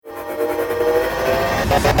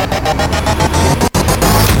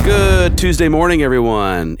Good Tuesday morning,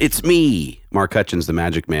 everyone. It's me, Mark Hutchins, the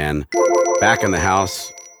Magic Man, back in the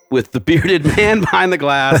house with the bearded man behind the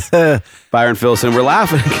glass, Byron Filson. We're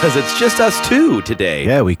laughing because it's just us two today.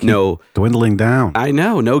 Yeah, we keep dwindling down. I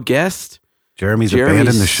know, no guest. Jeremy's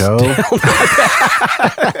abandoned the show.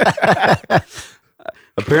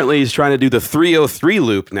 Apparently, he's trying to do the 303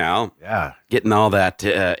 loop now. Yeah. Getting all that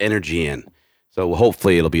energy in. So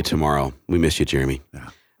hopefully it'll be tomorrow. We miss you, Jeremy. Yeah.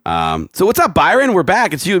 So what's up, Byron? We're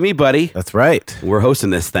back. It's you and me, buddy. That's right. We're hosting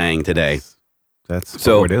this thing today. That's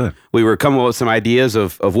so what we're doing. We were coming up with some ideas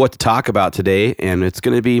of what to talk about today, and it's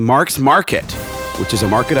going to be Mark's Market, which is a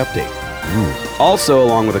market update. Also,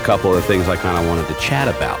 along with a couple of things I kind of wanted to chat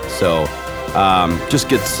about. So just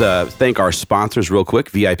thank our sponsors real quick,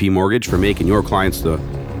 VIP Mortgage, for making your clients the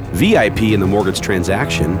VIP in the mortgage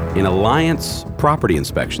transaction, in Alliance Property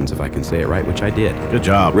Inspections, if I can say it right, which I did. Good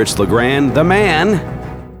job. Rich LeGrand, the man,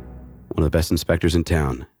 one of the best inspectors in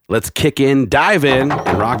town. Let's kick in, dive in,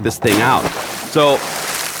 and rock this thing out. So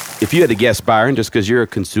if you had to guess, Byron, just because you're a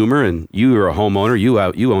consumer and you are a homeowner,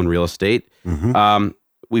 you own real estate,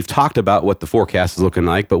 we've talked about what the forecast is looking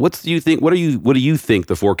like, but what do you think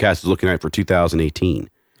the forecast is looking like for 2018?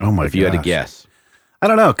 Oh my god! If you had to guess. I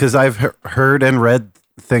don't know, because I've heard and read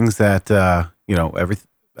things that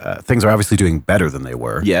things are obviously doing better than they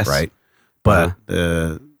were. Yes. Right. But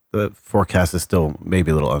the forecast is still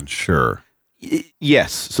maybe a little unsure.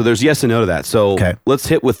 Yes. So there's yes and no to that. So let's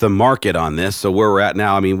hit with the market on this. So where we're at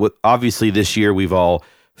now, I mean, obviously this year we've all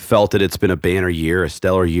felt that it's been a banner year, a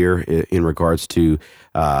stellar year in regards to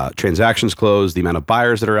transactions closed, the amount of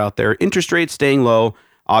buyers that are out there, interest rates staying low,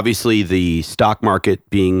 obviously the stock market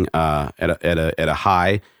being at a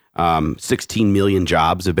high. 16 million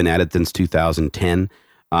jobs have been added since 2010.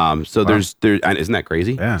 So wow. Isn't that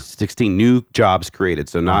crazy? Yeah. 16 new jobs created.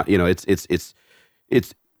 So not, it's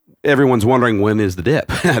everyone's wondering when is the dip.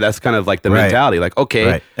 That's kind of like the mentality. Like,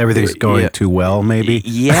 okay, everything's going too well, maybe.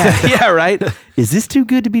 Yeah, right. Is this too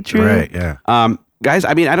good to be true? Right. Yeah. Guys,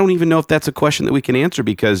 I mean, I don't even know if that's a question that we can answer,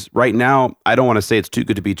 because right now I don't want to say it's too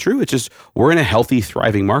good to be true. It's just we're in a healthy,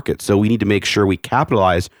 thriving market, so we need to make sure we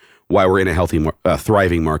capitalize why we're in a healthy,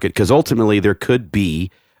 thriving market, because ultimately there could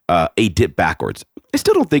be a dip backwards. I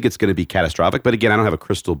still don't think it's going to be catastrophic, but again, I don't have a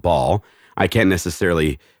crystal ball. I can't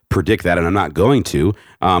necessarily predict that, and I'm not going to.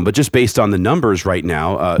 But just based on the numbers right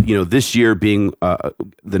now, this year being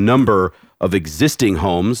the number of existing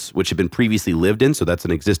homes which have been previously lived in, so that's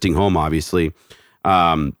an existing home, obviously,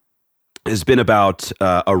 has been about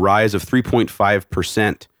a rise of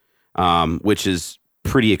 3.5%, which is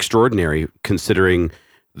pretty extraordinary considering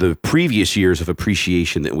the previous years of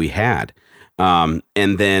appreciation that we had. And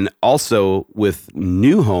then also with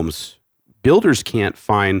new homes, builders can't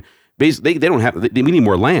find, basically they don't have, we need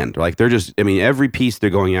more land. Like every piece they're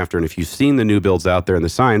going after. And if you've seen the new builds out there and the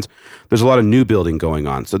signs, there's a lot of new building going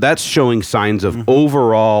on. So that's showing signs of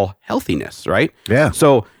overall healthiness, right? Yeah.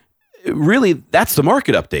 So really that's the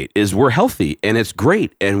market update, is we're healthy and it's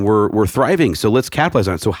great and we're thriving. So let's capitalize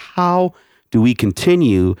on it. So how do we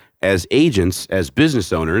continue as agents, as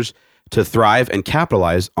business owners, to thrive and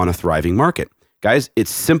capitalize on a thriving market? Guys,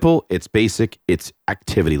 it's simple, it's basic, it's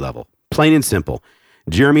activity level. Plain and simple.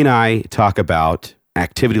 Jeremy and I talk about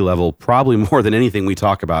activity level probably more than anything we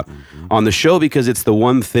talk about on the show, because it's the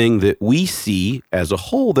one thing that we see as a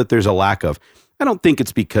whole that there's a lack of. I don't think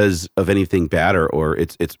it's because of anything bad or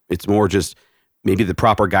it's more just maybe the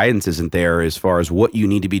proper guidance isn't there as far as what you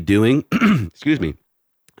need to be doing. Excuse me.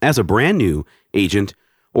 As a brand new agent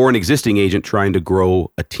or an existing agent trying to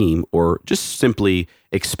grow a team, or just simply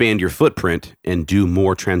expand your footprint and do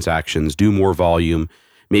more transactions, do more volume.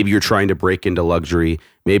 Maybe you're trying to break into luxury.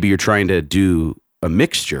 Maybe you're trying to do a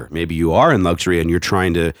mixture. Maybe you are in luxury and you're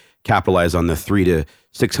trying to capitalize on the $300,000 to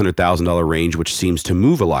 $600,000 range, which seems to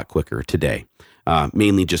move a lot quicker today.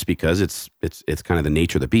 Mainly just because it's kind of the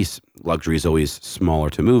nature of the beast. Luxury is always slower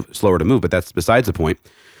to move, but that's besides the point.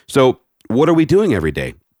 So what are we doing every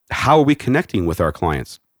day? How are we connecting with our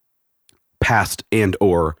clients, past and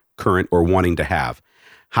or current, or wanting to have?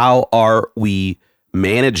 How are we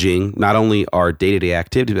managing not only our day-to-day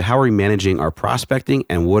activity, but how are we managing our prospecting,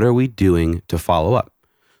 and what are we doing to follow up?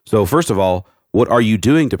 So first of all, what are you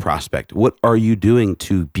doing to prospect? What are you doing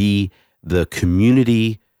to be the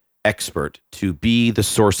community expert, to be the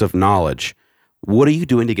source of knowledge? What are you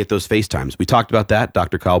doing to get those FaceTimes? We talked about that.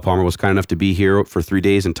 Dr. Kyle Palmer was kind enough to be here for 3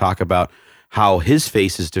 days and talk about how his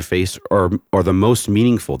faces to face are the most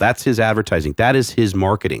meaningful. That's his advertising. That is his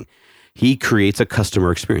marketing. He creates a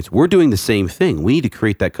customer experience. We're doing the same thing. We need to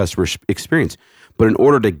create that customer experience. But in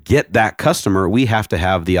order to get that customer, we have to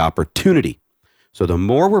have the opportunity. So the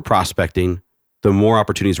more we're prospecting, the more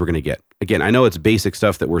opportunities we're going to get. Again, I know it's basic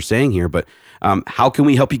stuff that we're saying here, but how can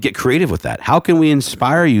we help you get creative with that? How can we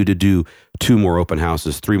inspire you to do 2 more open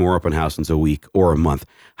houses, 3 more open houses a week or a month?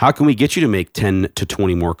 How can we get you to make 10 to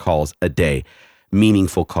 20 more calls a day,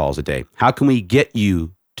 meaningful calls a day? How can we get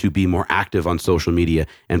you to be more active on social media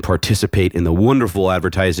and participate in the wonderful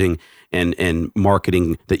advertising and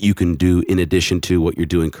marketing that you can do in addition to what you're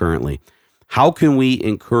doing currently? How can we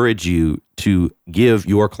encourage you to give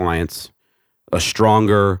your clients a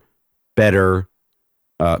stronger, better,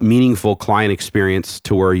 meaningful client experience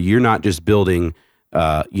to where you're not just building,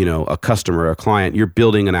 a customer, a client, you're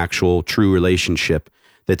building an actual true relationship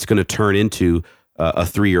that's going to turn into a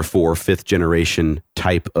 3 or 4, 5th generation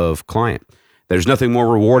type of client. There's nothing more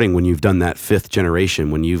rewarding when you've done that 5th generation,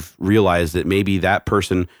 when you've realized that maybe that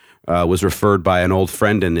person was referred by an old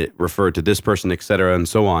friend and it referred to this person, et cetera, and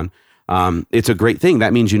so on. It's a great thing.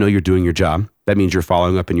 That means you're doing your job. That means you're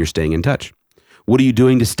following up and you're staying in touch. What are you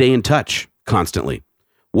doing to stay in touch constantly?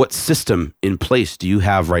 What system in place do you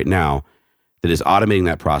have right now that is automating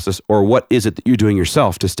that process? Or what is it that you're doing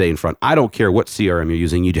yourself to stay in front? I don't care what CRM you're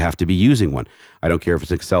using. You'd have to be using one. I don't care if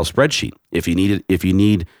it's an Excel spreadsheet. If you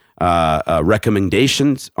need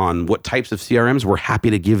recommendations on what types of CRMs, we're happy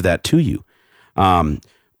to give that to you.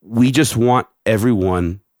 We just want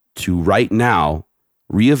everyone to right now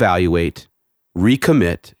reevaluate,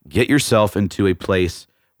 recommit, get yourself into a place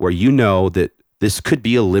where you know that this could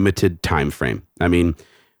be a limited time frame. I mean,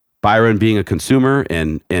 Byron being a consumer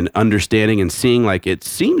and understanding and seeing like it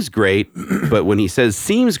seems great, but when he says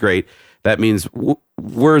seems great, that means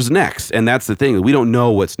where's next? And that's the thing. We don't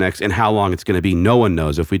know what's next and how long it's going to be. No one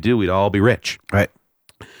knows. If we do, we'd all be rich. Right.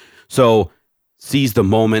 So seize the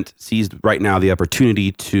moment, seize right now the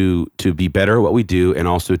opportunity to be better at what we do and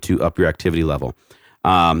also to up your activity level.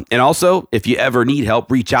 And also, if you ever need help,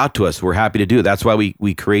 reach out to us. We're happy to do it. That's why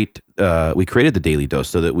we created the Daily Dose,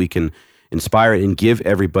 so that we can inspire and give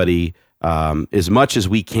everybody as much as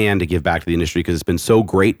we can to give back to the industry, because it's been so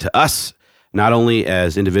great to us, not only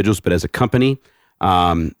as individuals but as a company.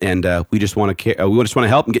 We just want to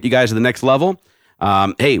help and get you guys to the next level.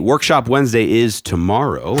 Hey, Workshop Wednesday is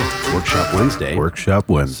tomorrow. Workshop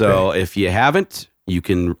Wednesday. So if you haven't, you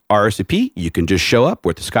can RSVP. You can just show up.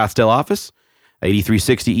 We're at the Scottsdale office,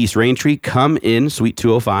 8360 East Raintree. Come in, Suite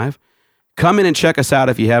 205. Come in and check us out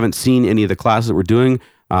if you haven't seen any of the classes that we're doing.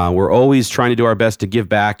 We're always trying to do our best to give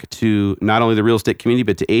back to not only the real estate community,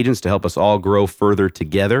 but to agents to help us all grow further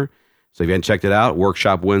together. So if you haven't checked it out,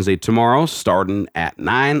 Workshop Wednesday tomorrow, starting at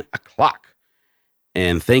 9 o'clock.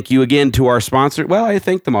 And thank you again to our sponsor. Well, I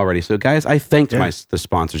thanked them already. So guys, I thanked the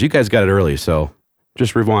sponsors. You guys got it early, so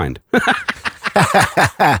just rewind.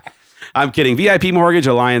 I'm kidding. VIP Mortgage,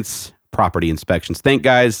 Alliance Property Inspections.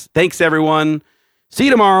 Thanks, everyone. See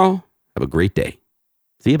you tomorrow. Have a great day.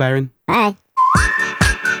 See you, Byron. Bye.